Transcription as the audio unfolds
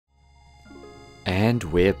And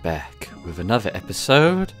we're back with another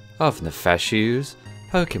episode of Nefashuu's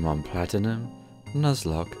Pokemon Platinum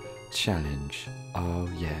Nuzlocke Challenge. Oh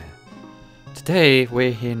yeah. Today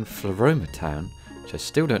we're here in Floroma Town, which I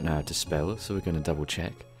still don't know how to spell, so we're going to double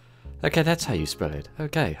check. Okay, that's how you spell it.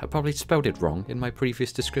 Okay, I probably spelled it wrong in my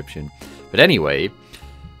previous description. But anyway,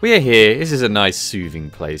 we are here. This is a nice soothing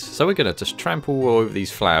place. So we're going to just trample all over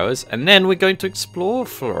these flowers, and then we're going to explore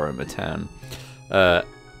Floroma Town.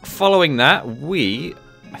 Following that, we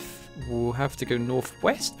will have to go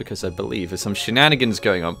northwest because I believe there's some shenanigans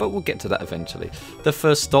going on, but we'll get to that eventually. The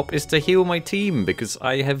first stop is to heal my team because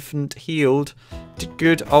I haven't healed the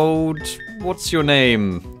good old... what's your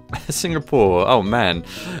name? Singapore. Oh man,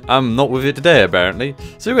 I'm not with it today apparently.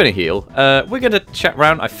 So we're going to heal. We're going to chat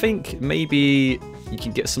around. I think maybe you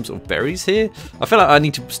can get some sort of berries here. I feel like I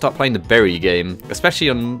need to start playing the berry game, especially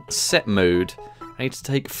on set mode. I need to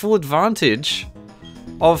take full advantage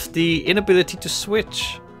of the inability to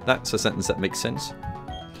switch. That's a sentence that makes sense.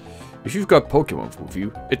 If you've got Pokemon with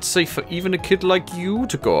you, it's safe for even a kid like you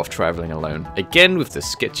to go off traveling alone. Again with the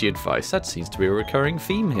sketchy advice. That seems to be a recurring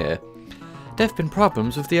theme here. There have been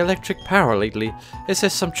problems with the electric power lately. Is there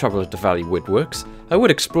some trouble at the Valley Woodworks? I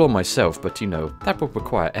would explore myself, but you know, that would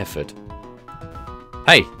require effort.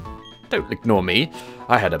 Hey, don't ignore me.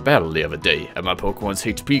 I had a battle the other day, and my Pokemon's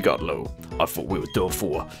HP got low. I thought we were done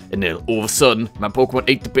for, and then all of a sudden, my Pokemon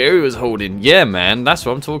ate the berry I was holding. Yeah, man, that's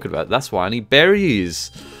what I'm talking about. That's why I need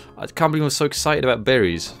berries. I can't believe I'm so excited about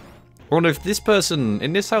berries. I wonder if this person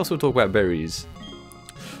in this house will talk about berries.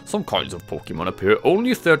 Some kinds of Pokemon appear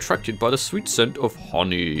only if they're attracted by the sweet scent of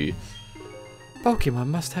honey. Pokemon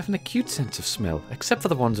must have an acute sense of smell, except for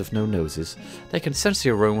the ones with no noses. They can sense the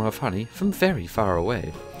aroma of honey from very far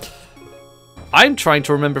away. I'm trying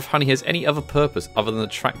to remember if honey has any other purpose other than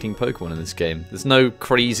attracting Pokemon in this game. There's no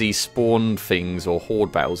crazy spawn things or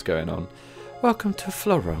horde battles going on. Welcome to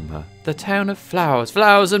Floroma, the town of flowers.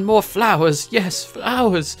 Flowers and more flowers. Yes,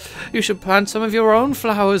 flowers. You should plant some of your own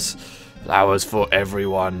flowers. Flowers for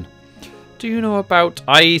everyone. Do you know about...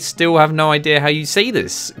 I still have no idea how you say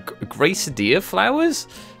this. Gracidia flowers?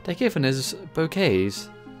 They're given as bouquets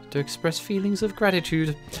to express feelings of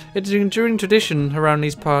gratitude. It's an enduring tradition around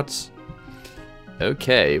these parts.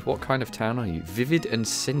 Okay, what kind of town are you? Vivid and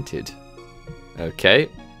scented. Okay.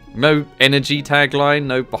 No energy tagline,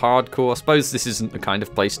 no hardcore. I suppose this isn't the kind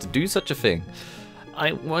of place to do such a thing.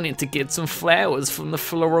 I wanted to get some flowers from the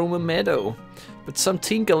Floroma Meadow, but some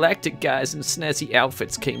Team Galactic guys in snazzy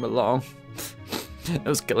outfits came along.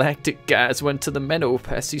 Those Galactic guys went to the meadow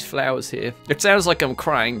past these flowers here. It sounds like I'm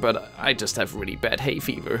crying, but I just have really bad hay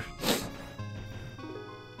fever.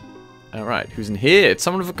 Alright, who's in here? It's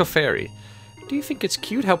someone with a Clefairy. Do you think it's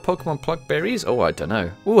cute how Pokemon pluck berries? Oh, I don't know.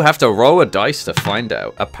 We'll have to roll a dice to find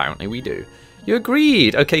out. Apparently we do. You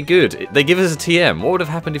agreed! Okay, good. They give us a TM. What would have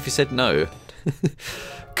happened if you said no?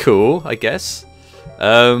 Cool, I guess.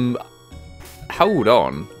 Hold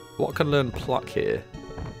on. What can learn pluck here?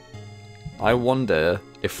 I wonder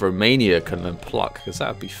if Romania can learn pluck, because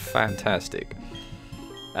that would be fantastic.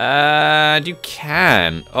 You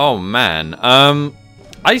can. Oh, man.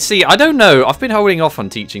 I see. I don't know. I've been holding off on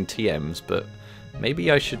teaching TMs, but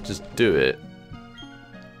maybe I should just do it.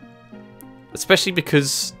 Especially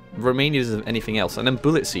because Romania doesn't have anything else. And then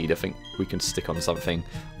Bullet Seed, I think we can stick on something.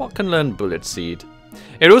 What can learn Bullet Seed?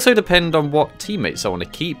 It also depends on what teammates I want to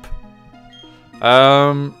keep.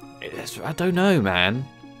 I don't know, man.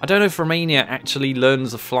 I don't know if Romania actually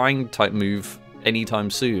learns a flying type move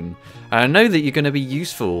anytime soon. And I know that you're going to be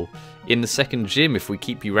useful in the second gym if we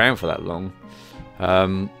keep you around for that long.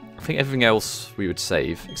 I think everything else we would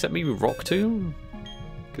save, except maybe Rock Tomb,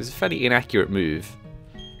 because it's a fairly inaccurate move.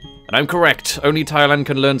 And I'm correct, only Thailand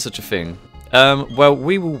can learn such a thing. Well,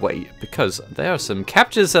 we will wait, because there are some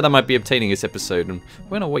captures that I might be obtaining this episode, and we're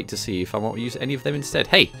going to wait to see if I want to use any of them instead.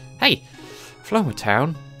 Hey! Floroma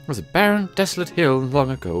Town was a barren, desolate hill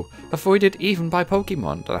long ago, avoided even by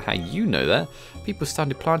Pokemon. I don't know how you know that. People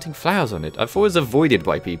started planting flowers on it. I've always avoided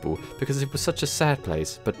by people, because it was such a sad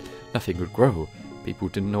place, but nothing would grow. People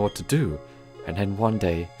didn't know what to do. And then one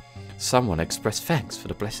day, someone expressed thanks for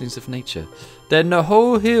the blessings of nature. Then the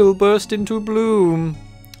whole hill burst into bloom.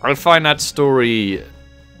 I find that story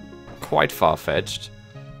quite far-fetched.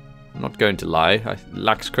 I'm not going to lie, it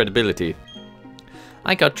lacks credibility.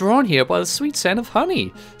 I got drawn here by the sweet scent of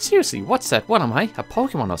honey. Seriously, what's that? What am I? A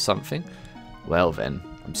Pokemon or something? Well then,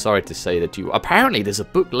 I'm sorry to say that you... Apparently there's a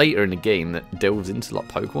book later in the game that delves into like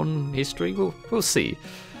Pokemon history. We'll see.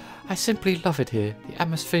 I simply love it here. The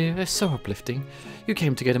atmosphere is so uplifting. You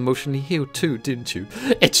came to get emotionally healed too, didn't you?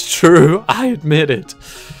 It's true, I admit it.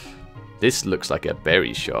 This looks like a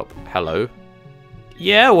berry shop. Hello?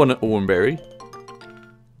 Yeah, I want an orange berry.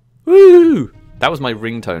 Woo! That was my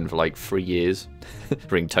ringtone for like 3 years.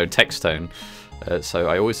 Ringtone, text tone. So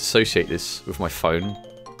I always associate this with my phone.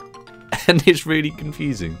 And it's really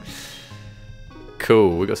confusing.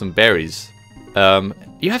 Cool, we got some berries.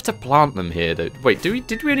 You have to plant them here though. Wait,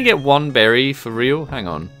 did we only get 1 berry for real? Hang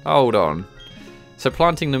on. Hold on. So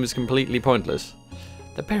planting them is completely pointless.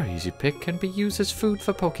 The berries you pick can be used as food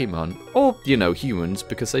for Pokemon. Or, you know, humans,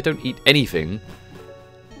 because they don't eat anything.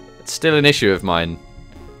 It's still an issue of mine.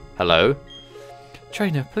 Hello?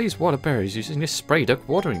 Trainer, please water berries using this spray duct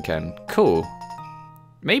watering can. Cool.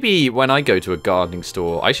 Maybe when I go to a gardening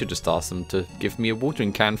store, I should just ask them to give me a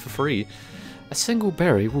watering can for free. A single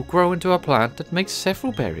berry will grow into a plant that makes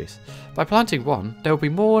several berries. By planting one, there will be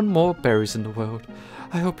more and more berries in the world.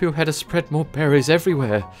 I hope you'll help us spread more berries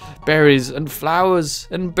everywhere. Berries and flowers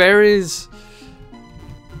and berries.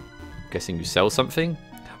 Guessing you sell something?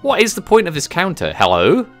 What is the point of this counter?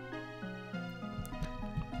 Hello?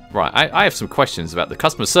 Right, I have some questions about the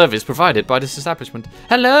customer service provided by this establishment.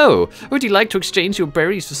 Hello! Would you like to exchange your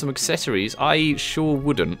berries for some accessories? I sure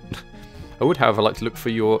wouldn't. I would, however, like to look for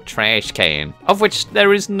your trash can. Of which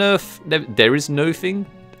there is no thing.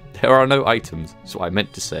 There are no items. That's what I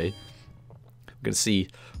meant to say. I'm going to see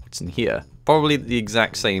what's in here. Probably the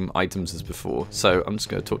exact same items as before. So I'm just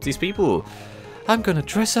going to talk to these people. I'm going to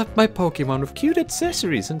dress up my Pokemon with cute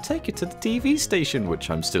accessories and take it to the TV station, which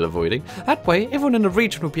I'm still avoiding. That way, everyone in the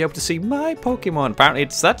region will be able to see my Pokemon. Apparently,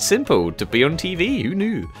 it's that simple to be on TV. Who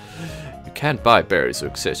knew? You can't buy berries or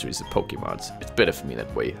accessories at Pokemons. It's better for me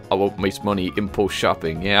that way. I won't waste money impulse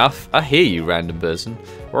shopping. Yeah, I hear you, random person.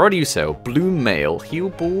 What do you sell? Bloom Mail, Heal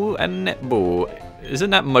Ball, and Netball. Isn't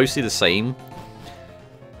that mostly the same?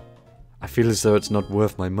 I feel as though it's not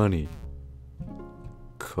worth my money.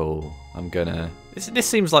 Cool. I'm gonna... This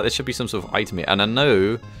seems like there should be some sort of item here. And I know...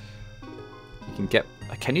 You can get...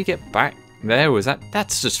 Can you get back there? Or is that...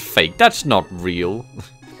 That's just fake. That's not real.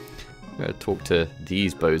 I'm gonna talk to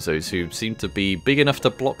these bozos who seem to be big enough to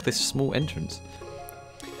block this small entrance.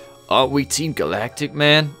 Aren't we Team Galactic,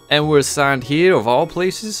 man? And we're assigned here, of all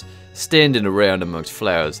places? Standing around amongst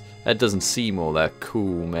flowers. That doesn't seem all that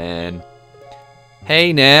cool, man.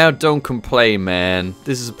 Hey now, don't complain, man.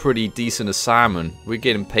 This is a pretty decent assignment. We're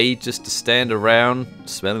getting paid just to stand around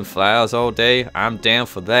smelling flowers all day. I'm down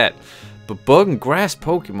for that. But bug and grass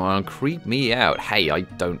Pokemon creep me out. Hey, I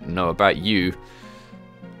don't know about you.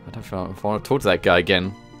 I don't know if I want to talk to that guy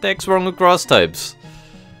again. The heck's wrong with grass types?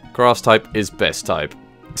 Grass type is best type.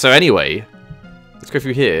 So anyway, let's go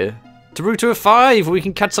through here. To Route 205, we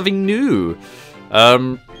can catch something new.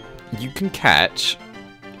 You can catch,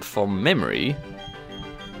 from memory...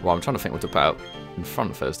 Well, I'm trying to think what to put out in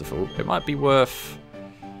front first of all. It might be worth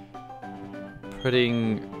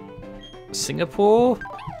putting Singapore.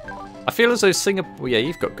 I feel as though Singapore... Yeah,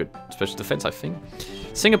 you've got good special defense, I think.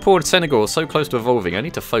 Singapore and Senegal are so close to evolving. I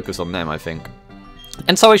need to focus on them, I think.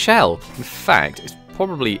 And so I shall. In fact, it's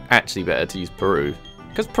probably actually better to use Peru.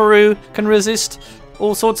 Because Peru can resist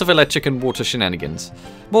all sorts of electric and water shenanigans.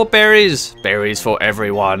 More berries! Berries for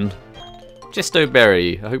everyone. Gesto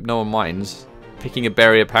berry. I hope no one minds. Picking a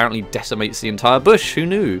berry apparently decimates the entire bush. Who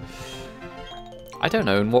knew? I don't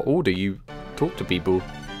know in what order you talk to people.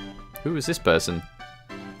 Who is this person?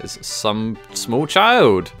 It's some small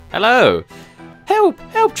child. Hello. Help!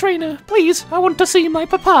 Help, trainer! Please, I want to see my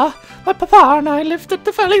papa. My papa and I lived at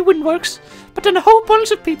the Valley Windworks, but then a whole bunch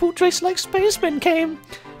of people dressed like spacemen came.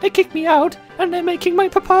 They kicked me out, and they're making my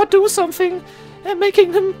papa do something. They're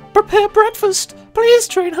making him prepare breakfast. Please,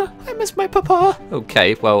 trainer, I miss my papa.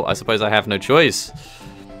 Okay, well, I suppose I have no choice.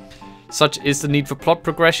 Such is the need for plot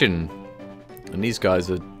progression. And these guys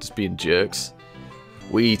are just being jerks.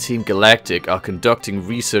 We, Team Galactic, are conducting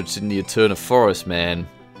research in the Eternal Forest, man.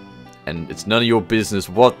 And it's none of your business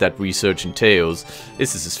what that research entails.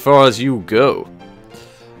 This is as far as you go.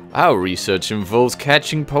 Our research involves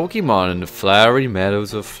catching Pokemon in the flowery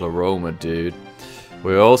meadows of Floroma, dude.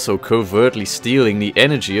 We're also covertly stealing the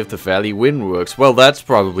energy of the Valley Windworks. Well, that's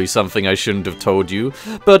probably something I shouldn't have told you,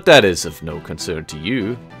 but that is of no concern to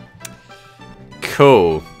you.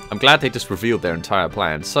 Cool. I'm glad they just revealed their entire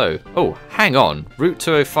plan. So, oh, hang on. Route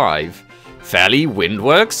 205. Valley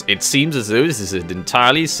Windworks? It seems as though this is an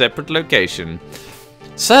entirely separate location.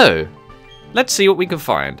 So, let's see what we can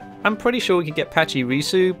find. I'm pretty sure we can get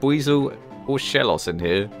Pachirisu, Buizel, or Shellos in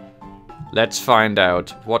here. Let's find out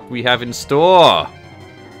what we have in store.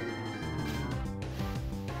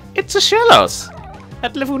 It's a Shellos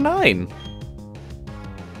at level 9.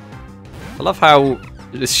 I love how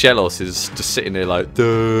this Shellos is just sitting there like,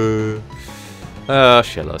 duh.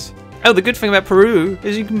 Shellos. Oh, the good thing about Peru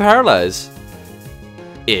is you can paralyze.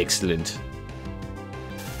 Excellent.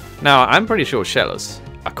 Now, I'm pretty sure Shellos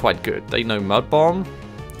are quite good. They know Mud Bomb.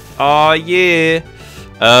 Oh, yeah.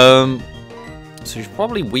 So you should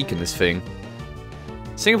probably weaken this thing.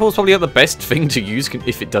 Singapore's probably not the best thing to use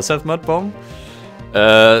if it does have Mud Bomb.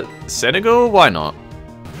 Senegal? Why not?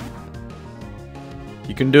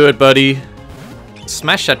 You can do it, buddy.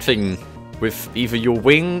 Smash that thing with either your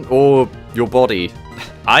wing or your body.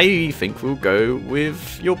 I think we'll go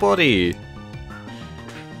with your body.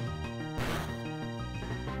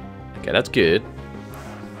 Okay, that's good.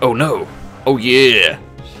 Oh no. Oh yeah.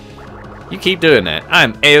 You keep doing that.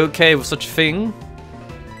 I'm A-okay with such a thing.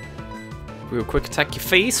 Real quick attack your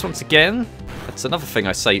face once again. That's another thing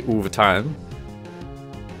I say all the time.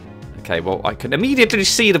 Okay, well, I can immediately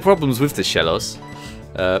see the problems with the Shellos.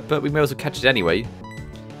 But we may as well catch it anyway.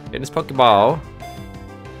 In this Pokeball.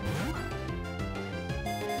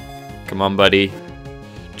 Come on, buddy.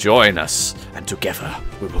 Join us, and together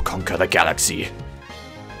we will conquer the galaxy.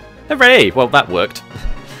 Hooray! Well, that worked.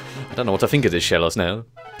 I don't know what to think of this Shellos now.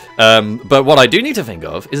 But what I do need to think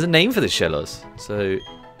of is a name for the Shellos. So,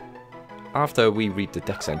 after we read the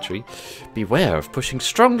Dex entry, beware of pushing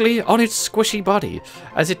strongly on its squishy body,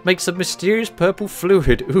 as it makes a mysterious purple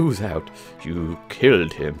fluid ooze out. You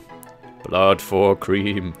killed him. Blood for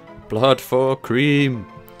cream. Blood for cream.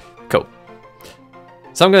 Cool.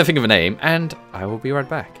 So I'm going to think of a name, and I will be right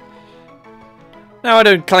back. Now, I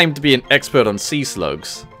don't claim to be an expert on sea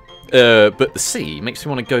slugs, but the sea makes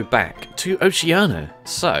me want to go back to Oceania.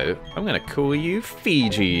 So, I'm going to call you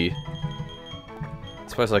Fiji. I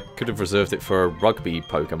suppose I could have reserved it for a rugby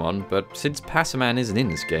Pokemon, but since Passaman isn't in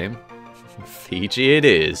this game, Fiji it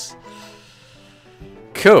is.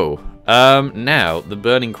 Cool. Now, the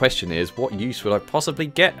burning question is, what use would I possibly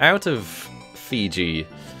get out of Fiji?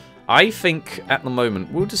 I think, at the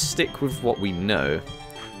moment, we'll just stick with what we know.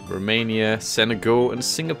 Romania, Senegal, and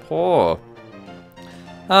Singapore.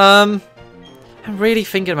 I'm really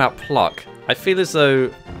thinking about Pluck. I feel as though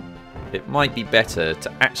it might be better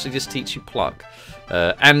to actually just teach you Pluck.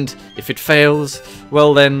 And if it fails,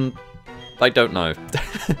 well then, I don't know.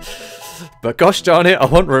 But gosh darn it, I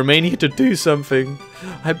want Romania to do something.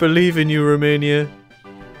 I believe in you, Romania.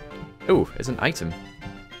 Oh, there's an item.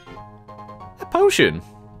 A potion.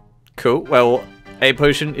 Cool, well, a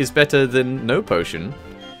potion is better than no potion.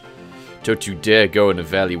 Don't you dare go in the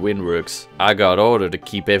Valley Windworks. I got order to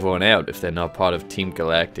keep everyone out if they're not part of Team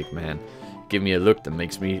Galactic, man. Give me a look that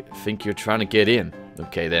makes me think you're trying to get in.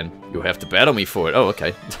 Okay then, you'll have to battle me for it. Oh,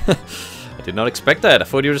 okay. I did not expect that. I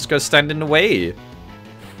thought you were just going to stand in the way.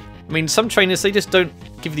 I mean, some trainers, they just don't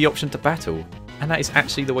give the option to battle. And that is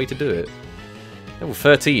actually the way to do it. Level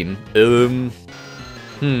 13.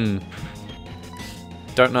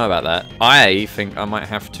 Don't know about that. I think I might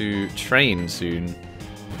have to train soon.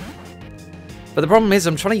 But the problem is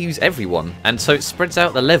I'm trying to use everyone, and so it spreads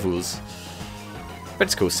out the levels. But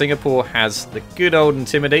it's cool. Singapore has the good old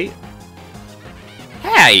Intimidate.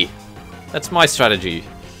 Hey! That's my strategy.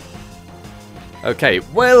 Okay,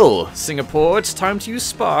 well, Singapore, it's time to use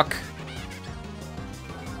Spark.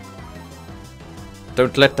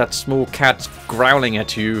 Don't let that small cat growling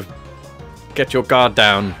at you get your guard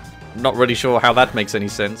down. Not really sure how that makes any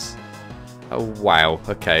sense. Oh, wow.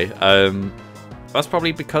 Okay. That's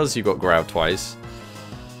probably because you got growled twice.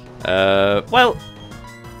 Well,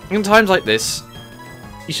 in times like this,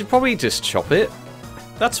 you should probably just chop it.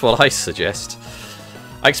 That's what I suggest.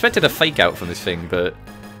 I expected a fake out from this thing, but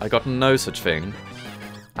I got no such thing.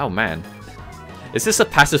 Oh, man. Is this a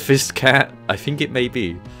pacifist cat? I think it may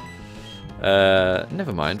be.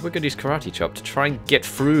 Never mind. We're going to use Karate Chop to try and get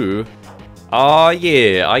through. Oh,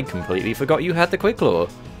 yeah. I completely forgot you had the Quick Claw.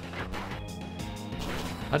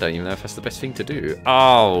 I don't even know if that's the best thing to do.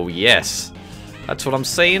 Oh, yes. That's what I'm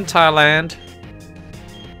saying, Thailand.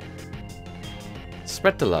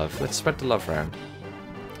 Spread the love. Let's spread the love around.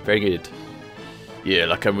 Very good. Yeah,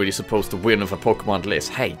 like I'm really supposed to win with a Pokemon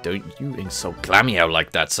list. Hey, don't you insult Glameow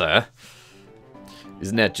like that, sir.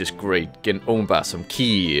 Isn't that just great? Getting owned by some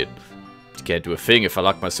kid. Can't do a thing if I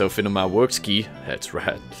lock myself into my works key. That's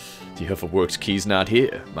right. The other works key's not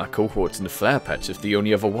here. My cohort's in the flower patch is the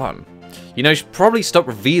only other one. You know, you should probably stop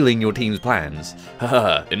revealing your team's plans.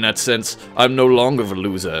 Haha, in that sense, I'm no longer the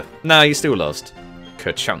loser. Nah, you still lost.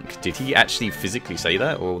 Kerchunk. Did he actually physically say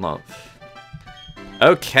that or not?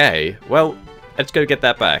 Okay, well, let's go get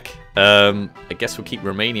that back. I guess we'll keep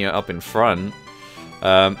Romania up in front.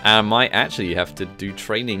 And I might actually have to do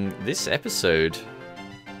training this episode.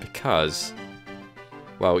 Because,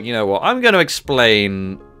 well, you know what? I'm going to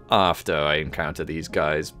explain after I encounter these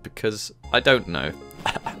guys. Because I don't know.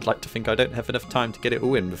 I'd like to think I don't have enough time to get it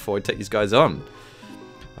all in before I take these guys on.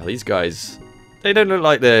 Well, these guys, they don't look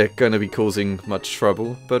like they're going to be causing much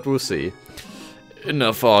trouble, but we'll see.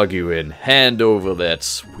 Enough arguing. Hand over that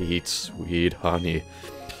sweet, sweet honey.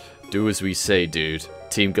 Do as we say, dude.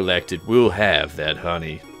 Team Galactic will have that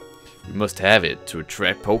honey. We must have it to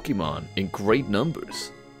attract Pokemon in great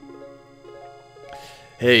numbers.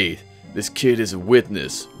 Hey, this kid is a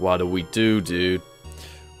witness. What do we do, dude?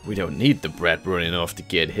 We don't need the brat running off to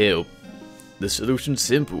get help. The solution's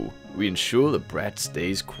simple. We ensure the brat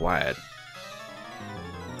stays quiet.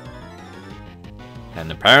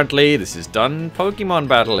 And apparently this is done Pokemon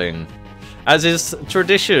battling. As is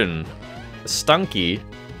tradition. Stunky.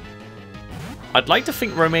 I'd like to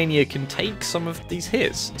think Romania can take some of these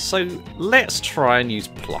hits. So let's try and use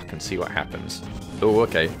Pluck and see what happens. Oh,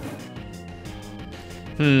 okay.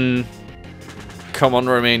 Come on,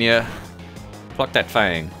 Romania. Pluck that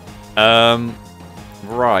fang.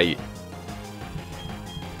 Right.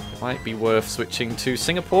 It might be worth switching to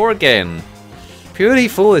Singapore again. Purely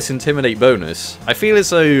for this Intimidate bonus. I feel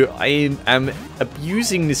as though I am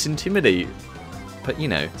abusing this Intimidate. But, you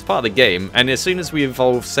know, it's part of the game. And as soon as we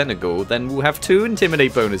evolve Senegal, then we'll have 2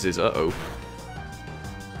 Intimidate bonuses. Uh-oh.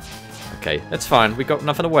 Okay, that's fine. We got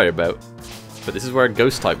nothing to worry about. But this is where a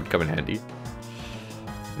Ghost type would come in handy.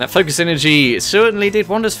 That Focus Energy certainly did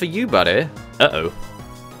wonders for you, buddy. Uh-oh.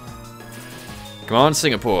 Come on,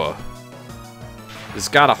 Singapore. There's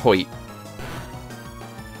gotta hoit.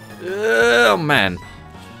 Oh, man.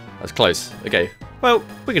 That's close. Okay. Well,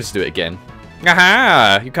 we can just do it again.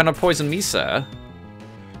 Aha! You cannot poison me, sir.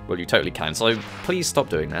 Well, you totally can, so please stop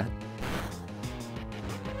doing that.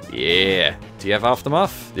 Yeah. Do you have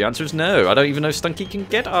Aftermath? The answer is no. I don't even know Stunky can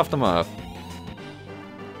get Aftermath.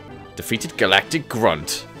 Defeated Galactic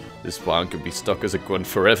Grunt. This one could be stuck as a grunt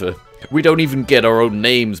forever. We don't even get our own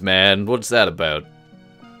names, man. What's that about?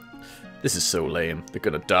 This is so lame. They're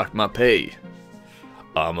gonna dock my pay.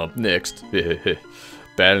 I'm up next.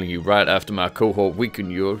 Battling you right after my cohort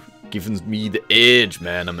weaken you gives me the edge,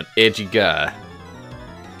 man. I'm an edgy guy.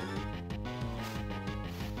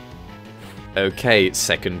 Okay,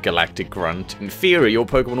 second Galactic Grunt. In theory, your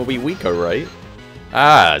Pokemon will be weaker, right?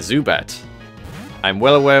 Ah, Zubat. I'm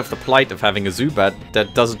well aware of the plight of having a Zubat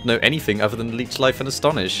that doesn't know anything other than Leech Life and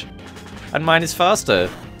Astonish. And mine is faster.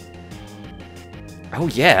 Oh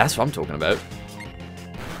yeah, that's what I'm talking about.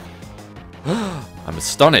 I'm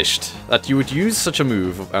astonished that you would use such a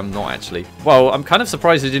move. I'm not actually. Well, I'm kind of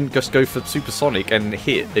surprised they didn't just go for Supersonic and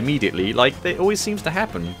hit immediately, like it always seems to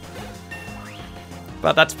happen.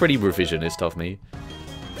 But that's pretty revisionist of me.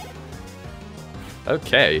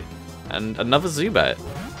 Okay, and another Zubat.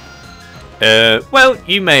 Well,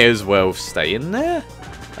 you may as well stay in there,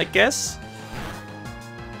 I guess.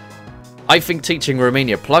 I think teaching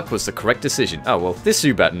Romania Pluck was the correct decision. Oh, well, this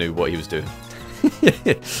Zubat knew what he was doing.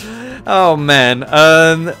 Oh, man.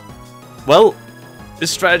 Well, this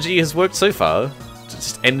strategy has worked so far. To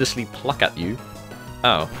just endlessly pluck at you.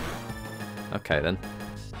 Oh. Okay, then.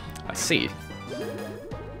 I see.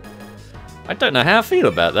 I don't know how I feel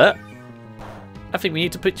about that. I think we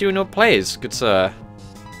need to put you in your place, good sir.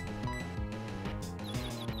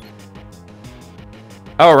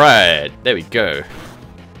 Alright, there we go.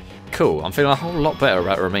 Cool, I'm feeling a whole lot better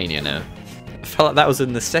about Romania now. I felt like that was a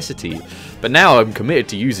necessity, but now I'm committed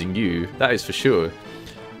to using you, that is for sure.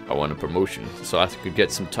 I want a promotion, so I could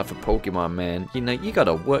get some tougher Pokemon, man. You know, you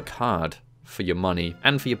gotta work hard for your money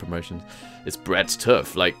and for your promotions. This Brad's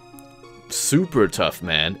tough, like, super tough,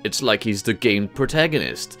 man. It's like he's the game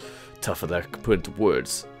protagonist. Tougher than I can put into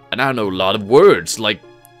words. And I know a lot of words, like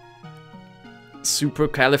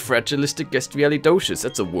supercalifragilisticexpialidocious.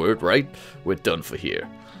 That's a word, right? We're done for here.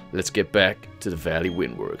 Let's get back to the Valley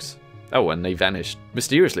Windworks. Oh, and they vanished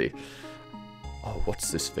mysteriously. Oh,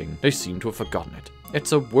 what's this thing? They seem to have forgotten it.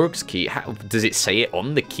 It's a works key. How does it say it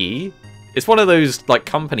on the key? It's one of those like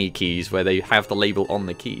company keys where they have the label on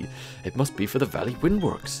the key. It must be for the Valley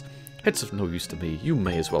Windworks. It's of no use to me. You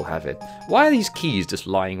may as well have it. Why are these keys just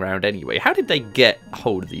lying around anyway? How did they get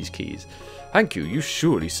hold of these keys? Thank you. You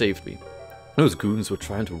surely saved me. Those goons were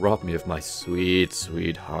trying to rob me of my sweet,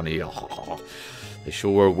 sweet honey. Oh, they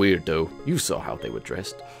sure were weird, though. You saw how they were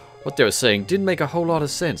dressed. What they were saying didn't make a whole lot of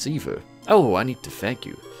sense, either. Oh, I need to thank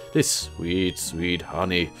you. This sweet, sweet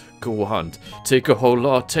honey. Go on. Take a whole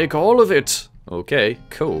lot. Take all of it. Okay,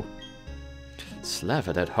 cool.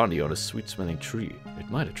 Slaver that honey on a sweet-smelling tree. It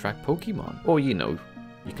might attract Pokemon. Or, you know,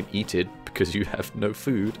 you can eat it because you have no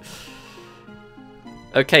food.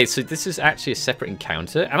 Okay, so this is actually a separate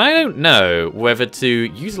encounter. And I don't know whether to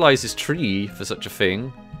utilize this tree for such a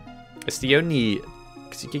thing. It's the only...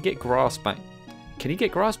 Because you can get grass back... Can you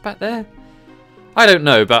get grass back there? I don't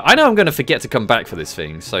know, but I know I'm going to forget to come back for this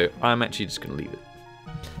thing. So I'm actually just going to leave it.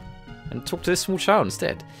 and talk to this small child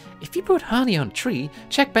instead. If you put honey on a tree,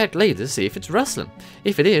 check back later to see if it's rustling.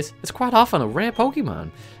 If it is, it's quite often a rare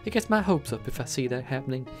Pokemon. It gets my hopes up if I see that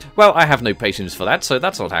happening. Well, I have no patience for that, so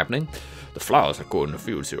that's not happening. The flowers that grow in the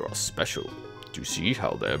fields here are special. Do you see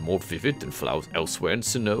how they're more vivid than flowers elsewhere in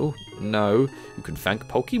Sinnoh? No, you can thank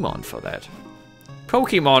Pokemon for that.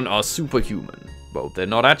 Pokemon are superhuman. Well, they're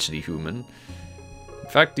not actually human. In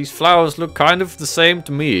fact, these flowers look kind of the same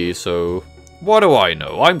to me, so... What do I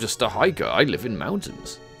know? I'm just a hiker. I live in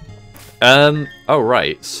mountains. Oh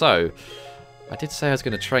right, so... I did say I was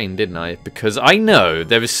going to train, didn't I? Because I know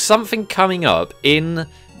there is something coming up in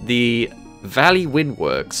the Valley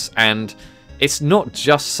Windworks, and it's not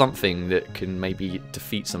just something that can maybe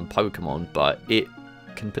defeat some Pokemon, but it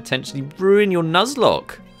can potentially ruin your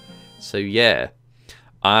Nuzlocke. So yeah,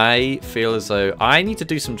 I feel as though I need to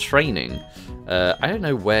do some training. I don't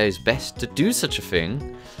know where is best to do such a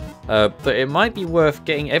thing, but it might be worth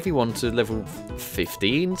getting everyone to level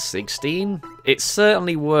 15, 16. It's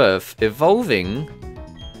certainly worth evolving,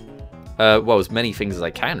 well, as many things as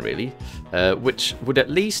I can, really, which would at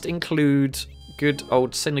least include good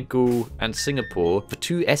old Senegal and Singapore for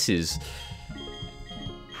 2 S's.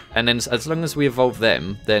 And then as long as we evolve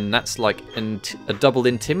them, then that's like a double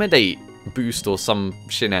Intimidate boost or some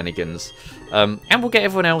shenanigans. And we'll get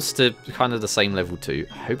everyone else to kind of the same level too.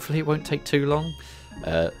 Hopefully it won't take too long.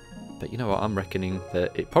 But you know what, I'm reckoning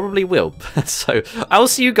that it probably will. So I'll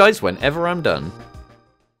see you guys whenever I'm done.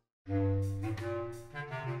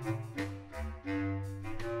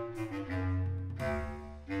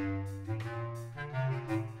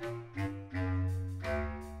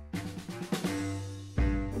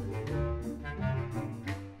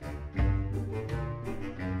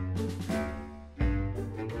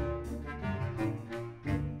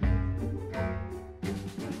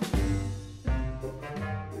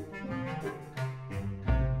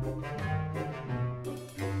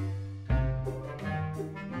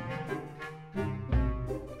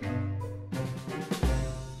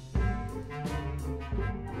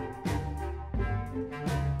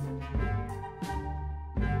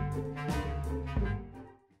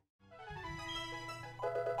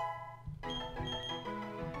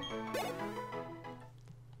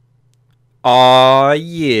 Aw,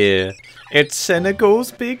 yeah. It's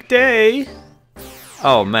Senegal's big day.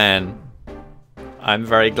 Oh, man. I'm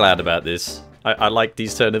very glad about this. I like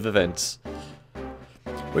these turn of events.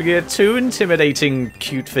 We get 2 intimidating,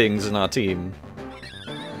 cute things in our team.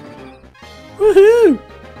 Woohoo!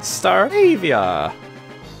 Staravia!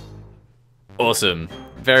 Awesome.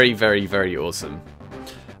 Very, very, very awesome.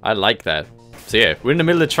 I like that. So yeah, we're in the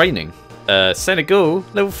middle of training. Senegal,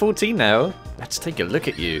 level 14 now. Let's take a look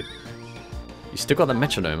at you. You still got the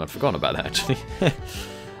metronome, I'd forgotten about that actually.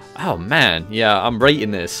 Oh man, yeah, I'm rating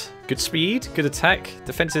this. Good speed, good attack,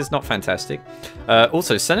 defense is not fantastic.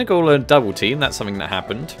 Also, Senegal learned double team, that's something that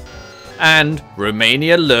happened. And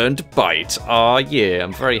Romania learned bite. Ah yeah,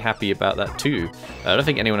 I'm very happy about that too. I don't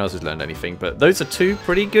think anyone else has learned anything, but those are 2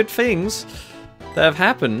 pretty good things that have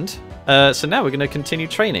happened. So now we're going to continue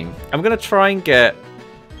training. I'm going to try and get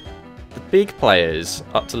the big players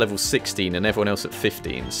up to level 16 and everyone else at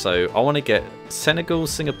 15. So I want to get Senegal,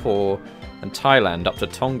 Singapore and Thailand up to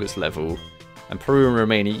Tonga's level. And Peru and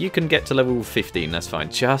Romania, you can get to level 15, that's fine,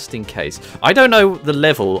 just in case. I don't know the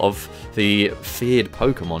level of the feared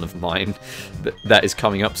Pokemon of mine that is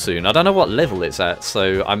coming up soon. I don't know what level it's at,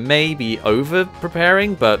 so I may be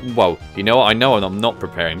over-preparing, but, well, you know what, I know I'm not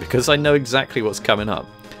preparing because I know exactly what's coming up.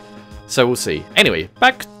 So we'll see. Anyway,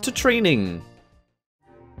 back to training.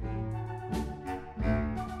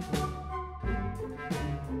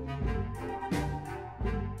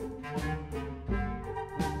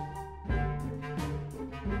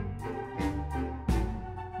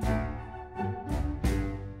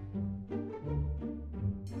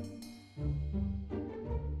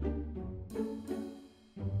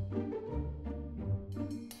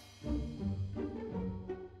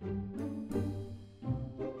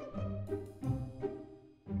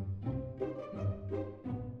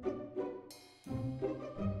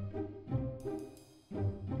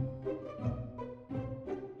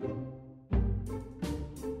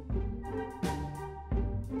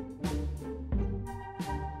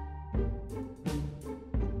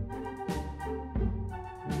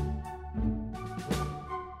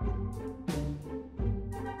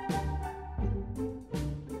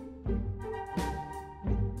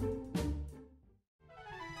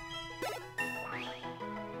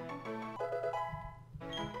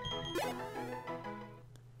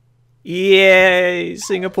 Yay!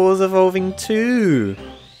 Singapore's evolving too!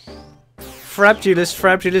 Frabulous,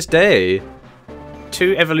 frabulous day!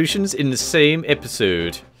 2 evolutions in the same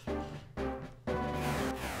episode.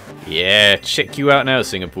 Yeah, check you out now,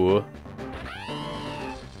 Singapore.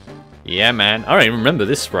 Yeah, man. I don't even remember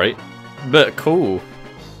this sprite. But cool.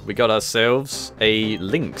 We got ourselves a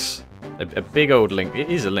lynx. A big old lynx. It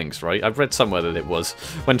is a lynx, right? I've read somewhere that it was.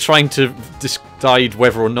 When trying to decide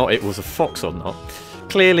whether or not it was a fox or not.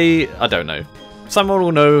 Clearly, I don't know. Someone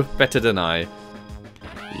will know better than I.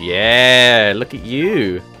 Yeah, look at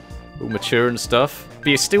you. All mature and stuff. But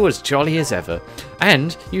you're still as jolly as ever.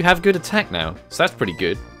 And you have good attack now. So that's pretty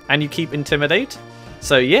good. And you keep intimidate.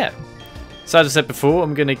 So yeah. So as I said before,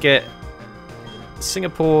 I'm going to get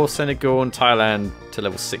Singapore, Senegal and Thailand to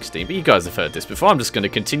level 16. But you guys have heard this before. I'm just going to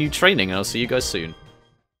continue training and I'll see you guys soon.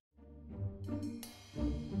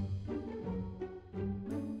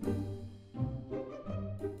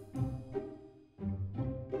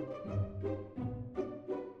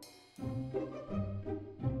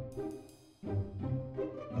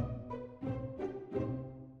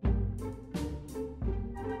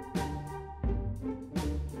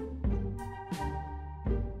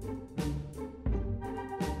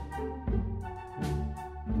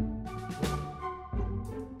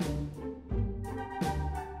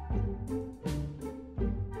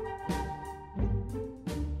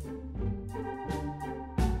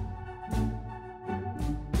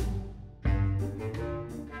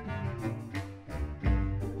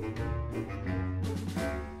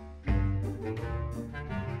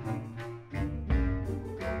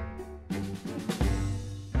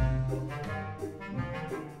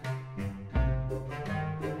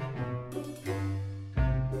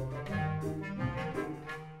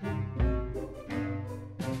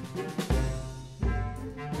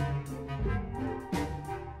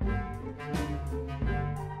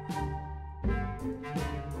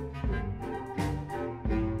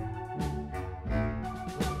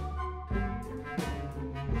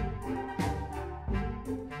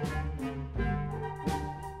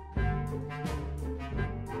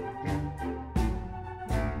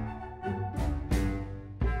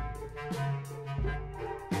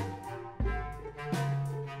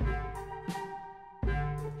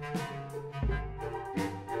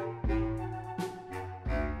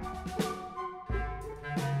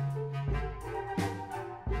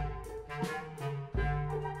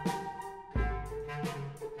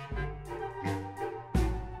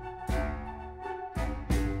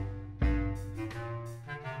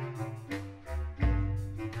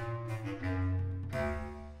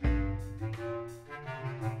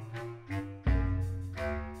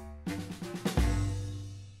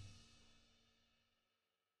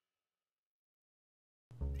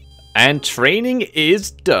 And training is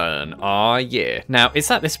done. Ah, yeah. Now, it's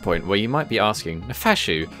at this point where you might be asking,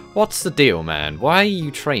 Nefashuu, what's the deal, man? Why are you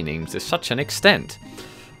training to such an extent?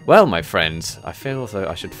 Well, my friends, I feel as though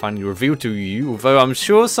I should finally reveal to you, although I'm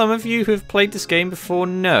sure some of you who have played this game before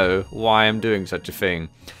know why I'm doing such a thing.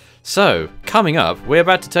 So, coming up, we're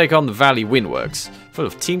about to take on the Valley Windworks, full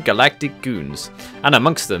of Team Galactic goons, and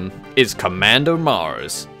amongst them is Commander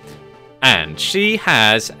Mars. And she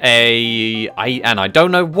has and I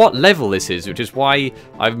don't know what level this is, which is why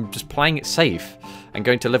I'm just playing it safe and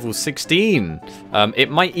going to level 16.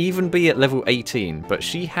 It might even be at level 18, but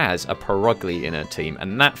she has a Perugly in her team,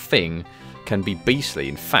 and that thing can be beastly.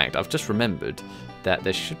 In fact, I've just remembered that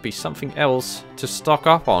there should be something else to stock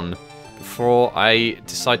up on before I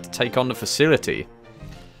decide to take on the facility.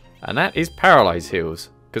 And that is Paralyze Heals,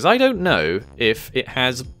 because I don't know if it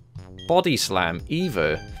has Body Slam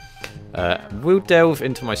either. We'll delve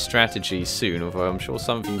into my strategy soon, although I'm sure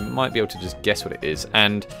some of you might be able to just guess what it is.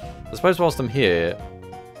 And I suppose whilst I'm here,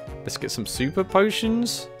 let's get some super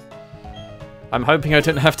potions. I'm hoping I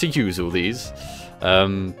don't have to use all these.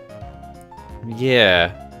 Yeah,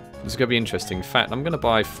 it's going to be interesting. In fact, I'm going to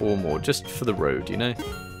buy 4 more just for the road, you know?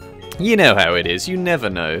 You know how it is, you never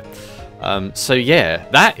know. So yeah,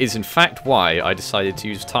 that is in fact why I decided to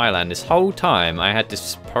use Thailand this whole time. I had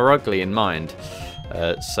this Perugly in mind.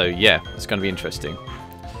 So yeah, it's going to be interesting.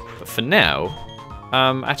 But for now,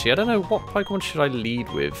 actually I don't know what Pokemon should I lead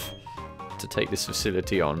with to take this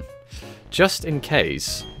facility on. Just in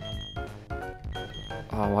case.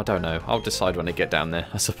 Oh, I don't know. I'll decide when I get down there,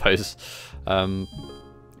 I suppose.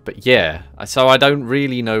 But yeah, so I don't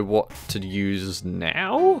really know what to use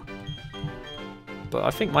now. But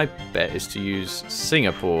I think my bet is to use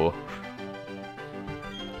Singapore.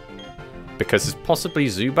 Because there's possibly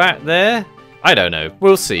Zubat there? I don't know.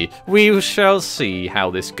 We'll see. We shall see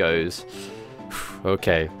how this goes.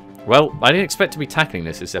 Okay. Well, I didn't expect to be tackling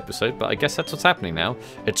this episode, but I guess that's what's happening now.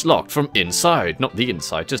 It's locked from inside. Not the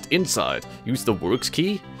inside, just inside. Use the works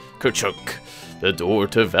key. Ka-chunk. The door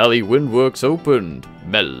to Valley Windworks opened.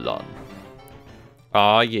 Melon.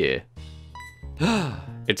 Ah, yeah.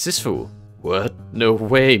 It's this fool. What? No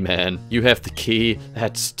way, man. You have the key?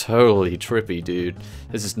 That's totally trippy, dude.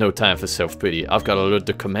 This is no time for self-pity. I've got to alert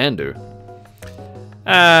the commander.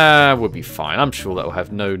 We'll be fine. I'm sure that will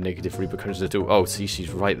have no negative repercussions at all. Oh, see,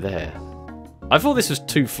 she's right there. I thought this was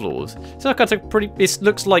 2 floors. So this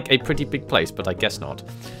looks like a pretty big place, but I guess not.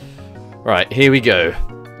 Right, here we go.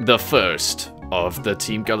 The first of the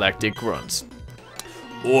Team Galactic runs.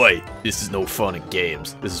 Oi, this is no fun and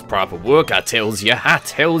games. This is proper work, I tells you. I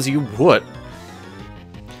tells you what.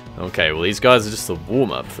 Okay, well these guys are just a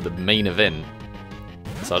warm-up for the main event.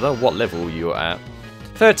 So I don't know what level you're at.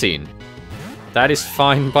 13. That is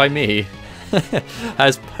fine by me.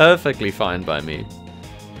 That's perfectly fine by me.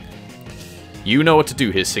 You know what to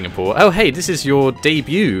do here, Singapore. Oh, hey, this is your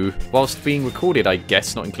debut whilst being recorded, I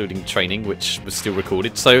guess, not including training, which was still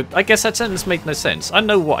recorded. So I guess that sentence made no sense. I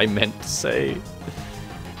know what I meant to say.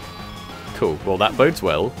 Cool. Well, that bodes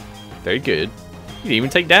well. Very good. You didn't even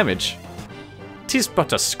take damage. 'Tis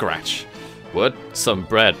but a scratch. What? Some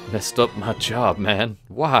brat messed up my job, man.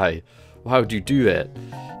 Why? Why would you do that?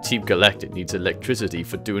 Team Galactic needs electricity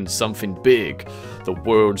for doing something big. The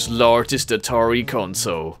world's largest Atari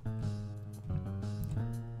console.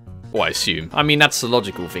 Well, I assume. I mean, that's the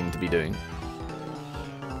logical thing to be doing.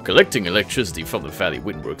 Collecting electricity from the Valley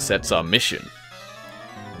Windworks, that's our mission.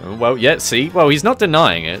 Well, yeah, see? Well, he's not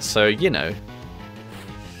denying it, so, you know.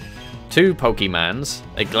 2 Pokemons,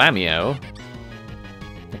 a Glameow.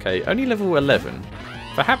 Okay, only level 11.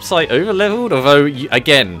 Perhaps I over-leveled, although,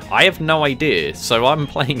 again, I have no idea, so I'm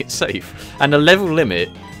playing it safe. And the level limit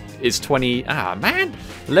is 20... Ah, man!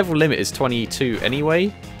 The level limit is 22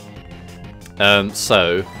 anyway.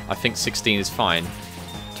 So, I think 16 is fine.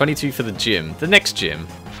 22 for the gym. The next gym.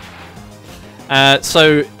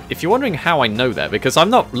 So, if you're wondering how I know that, because I'm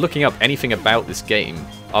not looking up anything about this game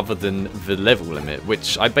other than the level limit,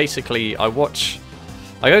 which I go to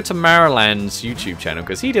Mariland's YouTube channel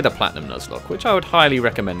because he did a Platinum Nuzlocke, which I would highly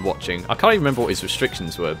recommend watching. I can't even remember what his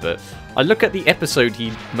restrictions were, but I look at the episode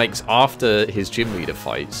he makes after his gym leader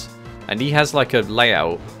fights, and he has like a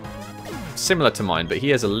layout similar to mine, but he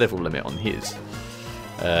has a level limit on his.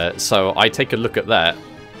 So I take a look at that,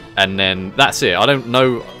 and then that's it. I don't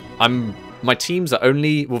know. My teams are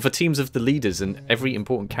only, well, the teams of the leaders and every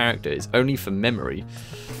important character is only for memory.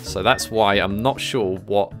 So that's why I'm not sure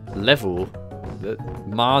what level that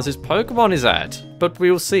Mars's Pokemon is at. But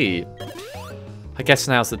we'll see. I guess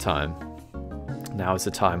now's the time. Now is the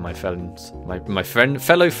time, my friends. My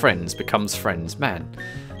fellow friends becomes friends. Man,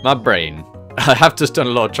 my brain. I have just done a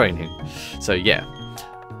lot of training. So yeah.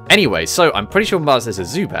 Anyway, so I'm pretty sure Mars has a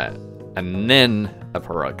Zubat. And then a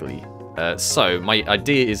Perugly. So my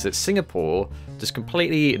idea is that Singapore just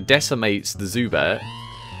completely decimates the Zubat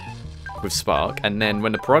with Spark, and then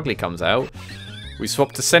when the Perugly comes out, we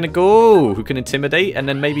swap to Senegal, who can intimidate, and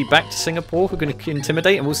then maybe back to Singapore, who can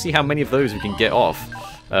intimidate, and we'll see how many of those we can get off.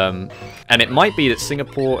 And it might be that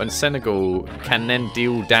Singapore and Senegal can then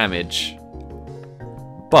deal damage,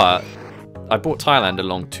 but I brought Thailand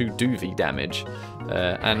along to do the damage.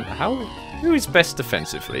 And who is best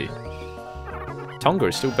defensively? Tonga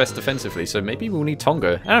is still best defensively, so maybe we'll need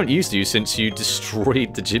Tonga. I don't use you since you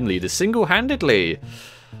destroyed the gym leader single-handedly.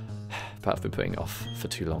 But I've been putting it off for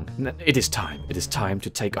too long. It is time. It is time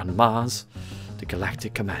to take on Mars, the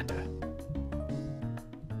Galactic Commander.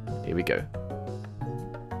 Here we go.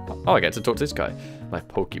 Oh, I get to talk to this guy. My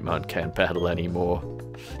Pokemon can't battle anymore.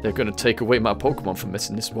 They're going to take away my Pokemon for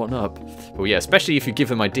messing this one up. Well, yeah, especially if you give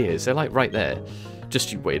them ideas. They're like right there.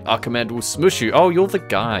 Just you wait. Our commander will smush you. Oh, you're the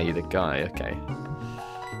guy. Okay.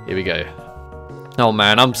 Here we go. Oh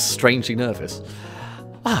man, I'm strangely nervous.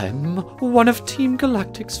 I'm one of Team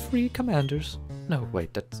Galactic's 3 commanders. No,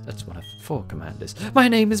 wait, that's one of 4 commanders. My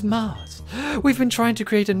name is Mars. We've been trying to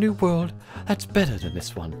create a new world that's better than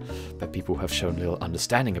this one, but people have shown little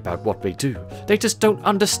understanding about what they do. They just don't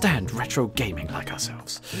understand retro gaming like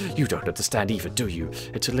ourselves. You don't understand either, do you?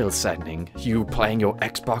 It's a little saddening. You playing your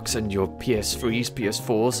Xbox and your PS3s,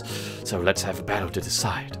 PS4s. So let's have a battle to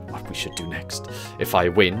decide what we should do next. If I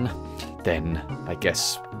win, then I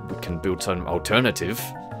guess we can build some alternative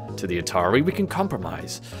to the Atari. We can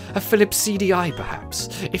compromise. A Philips CDI, perhaps.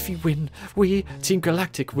 If you win, we, Team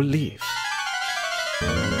Galactic, will leave.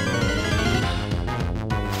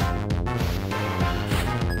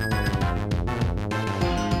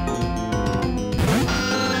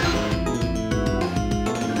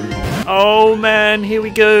 Oh man, here we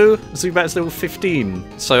go. Zubat's level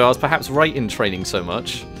 15. So I was perhaps right in training so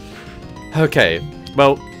much. Okay,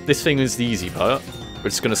 well, this thing is the easy part. We're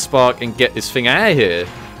just going to spark and get this thing out of here.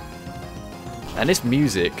 And this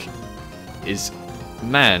music is...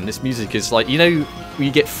 Man, this music is like... You know,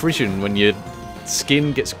 you get frisson when you're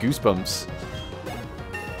skin gets goosebumps.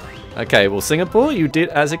 Okay, well, Singapore, you did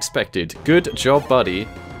as expected. Good job, buddy.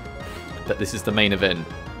 But this is the main event.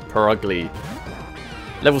 Perugly.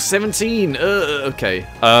 Level 17! Okay.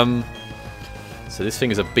 So this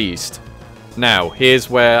thing is a beast. Now, here's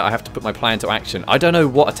where I have to put my plan to action. I don't know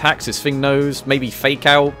what attacks this thing knows. Maybe Fake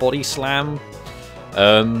Out, Body Slam.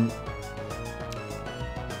 I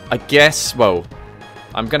guess, well,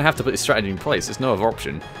 I'm going to have to put this strategy in place. There's no other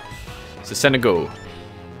option. So, Senegal.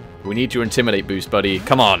 We need your Intimidate boost, buddy.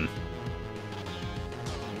 Come on.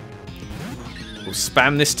 We'll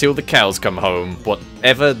spam this till the cows come home.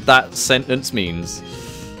 Whatever that sentence means.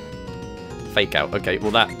 Fake Out. Okay,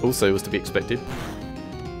 well that also was to be expected.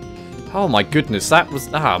 Oh my goodness, that was...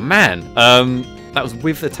 Ah, man. That was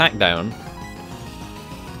with attack down.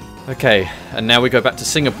 Okay, and now we go back to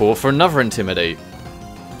Singapore for another Intimidate.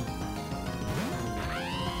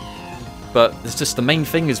 But it's just the main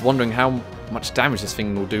thing is wondering how much damage this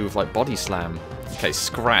thing will do with like Body Slam. Okay,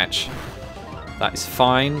 Scratch. That is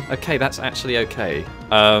fine. Okay, that's actually okay.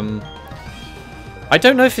 I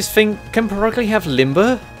don't know if this thing... Can Perugly have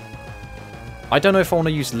Limber? I don't know if I want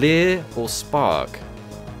to use Leer or Spark.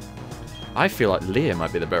 I feel like Leer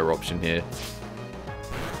might be the better option here.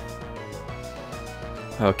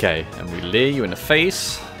 Okay, and we Leer you in the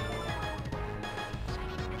face.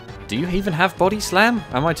 Do you even have Body Slam?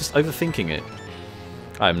 Am I just overthinking it?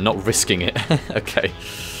 I'm not risking it. Okay.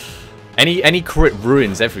 Any crit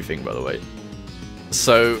ruins everything, by the way.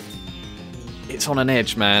 So, it's on an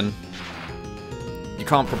edge, man. You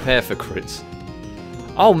can't prepare for crits.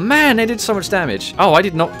 Oh man, they did so much damage. Oh, I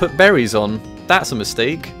did not put berries on. That's a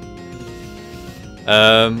mistake.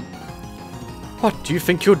 What do you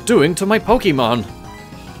think you're doing to my Pokemon?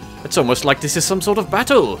 It's almost like this is some sort of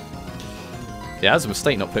battle. Yeah, that's a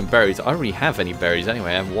mistake not putting berries. I don't really have any berries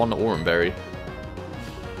anyway. I have one Aurum Berry.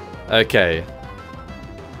 Okay.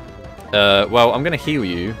 Well, I'm going to heal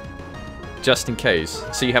you. Just in case.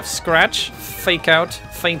 So you have Scratch, Fake Out,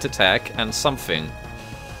 Feint Attack, and something.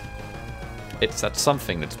 It's that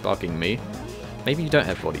something that's bugging me. Maybe you don't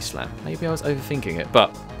have Body Slam. Maybe I was overthinking it.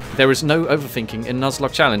 But there is no overthinking in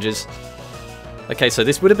Nuzlocke challenges. Okay, so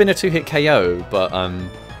this would have been a 2-hit KO, but I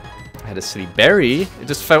had a silly berry. It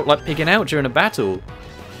just felt like pigging out during a battle.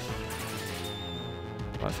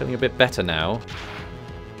 I'm feeling a bit better now.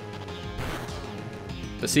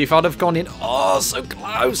 But see, if I'd have gone in... Oh, so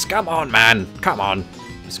close! Come on, man! Come on!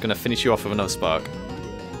 I'm just going to finish you off with another Spark.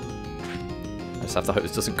 I just have to hope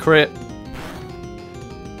this doesn't crit.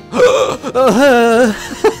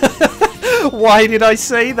 Why did I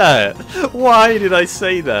say that? Why did I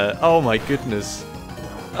say that? Oh my goodness.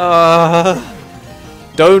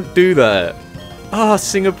 Don't do that. Ah,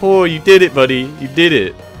 Singapore, you did it, buddy. You did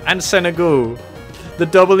it. And Senegal. The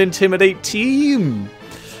double Intimidate team.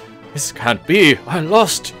 This can't be. I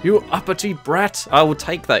lost, you uppity brat. I will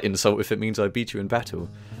take that insult if it means I beat you in battle.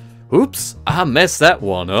 Oops, I messed that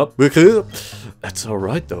one up. That's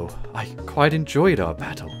alright though. I quite enjoyed our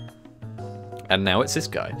battle. And now it's this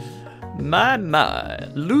guy. My,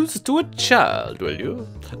 lose to a child, will you?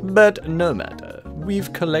 But no matter.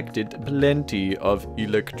 We've collected plenty of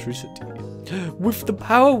electricity. With the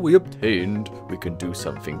power we obtained, we can do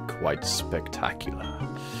something quite spectacular.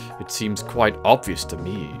 It seems quite obvious to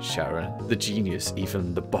me, Sharon, the genius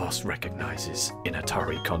even the boss recognizes in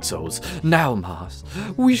Atari consoles. Now, Mars,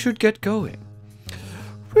 we should get going.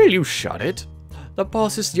 Will you shut it? The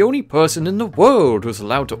boss is the only person in the world who's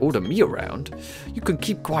allowed to order me around. You can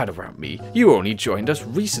keep quiet around me. You only joined us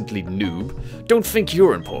recently, noob. Don't think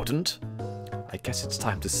you're important. I guess it's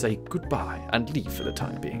time to say goodbye and leave for the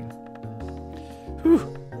time being.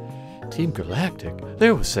 Whew. Team Galactic,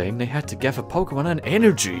 they were saying they had to gather Pokemon and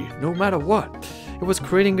energy, no matter what. It was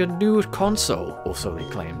creating a new console, or so they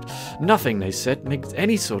claimed. Nothing, they said, makes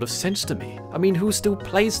any sort of sense to me. I mean, who still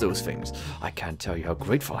plays those things? I can't tell you how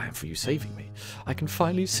grateful I am for you saving me. I can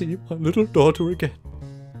finally see my little daughter again.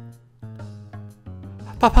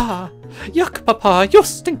 Papa! Yuck, Papa, you're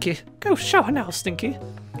stinky. Go shower now, Stinky.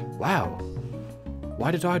 Wow.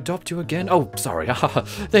 Why did I adopt you again? Oh, sorry.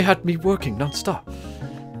 They had me working non-stop.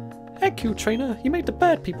 Thank you, trainer. You made the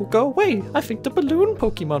bad people go away. I think the balloon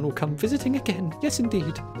Pokemon will come visiting again. Yes,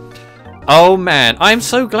 indeed. Oh, man. I'm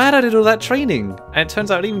so glad I did all that training. And it turns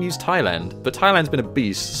out I didn't even use Thailand. But Thailand's been a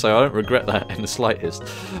beast, so I don't regret that in the slightest.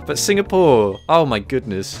 But Singapore, oh my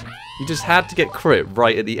goodness. You just had to get crit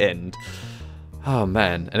right at the end. Oh,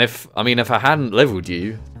 man. And if I hadn't leveled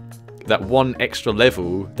you, that one extra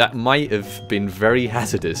level, that might have been very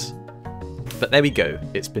hazardous. But there we go.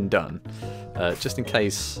 It's been done. Just in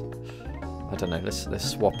case... I don't know, let's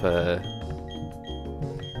swap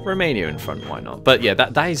Romania in front, why not? But yeah,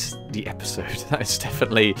 that is the episode. That is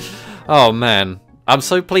definitely... Oh man, I'm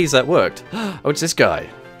so pleased that worked. Oh, it's this guy.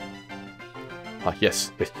 Ah,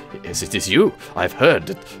 yes, it is you. I've heard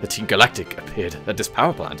that the Team Galactic appeared at this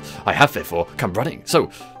power plant. I have therefore come running. So,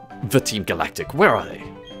 the Team Galactic, where are they?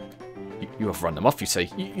 You have run them off, you say.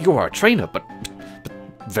 You are a trainer, but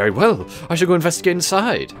very well. I shall go investigate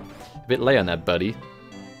inside. A bit late on that, buddy.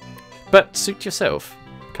 But suit yourself.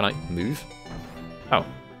 Can I move? Oh.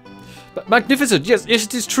 But magnificent! Yes,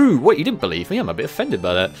 it is true! What, you didn't believe me? I'm a bit offended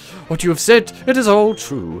by that. What you have said, it is all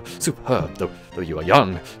true. Superb, though you are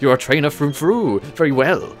young. You are a trainer through. Very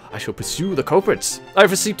well. I shall pursue the culprits. I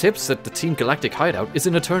have received tips that the Team Galactic hideout is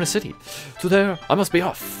in Eterna City. So there, I must be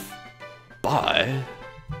off. Bye.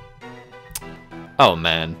 Oh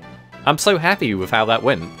man. I'm so happy with how that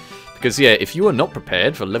went. Because yeah, if you are not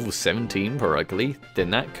prepared for level 17 correctly, then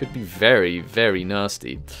that could be very, very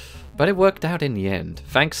nasty. But it worked out in the end,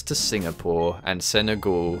 thanks to Singapore and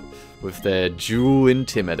Senegal with their dual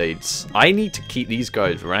intimidates. I need to keep these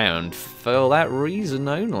guys around for that reason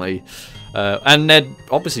only. And they're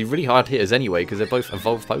obviously really hard hitters anyway, because they're both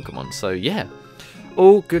evolved Pokemon, so yeah.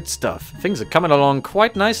 All good stuff. Things are coming along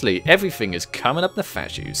quite nicely. Everything is coming up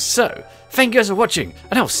Nefashuu. So, thank you guys for watching,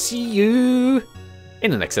 and I'll see you in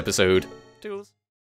the next episode. Toodles.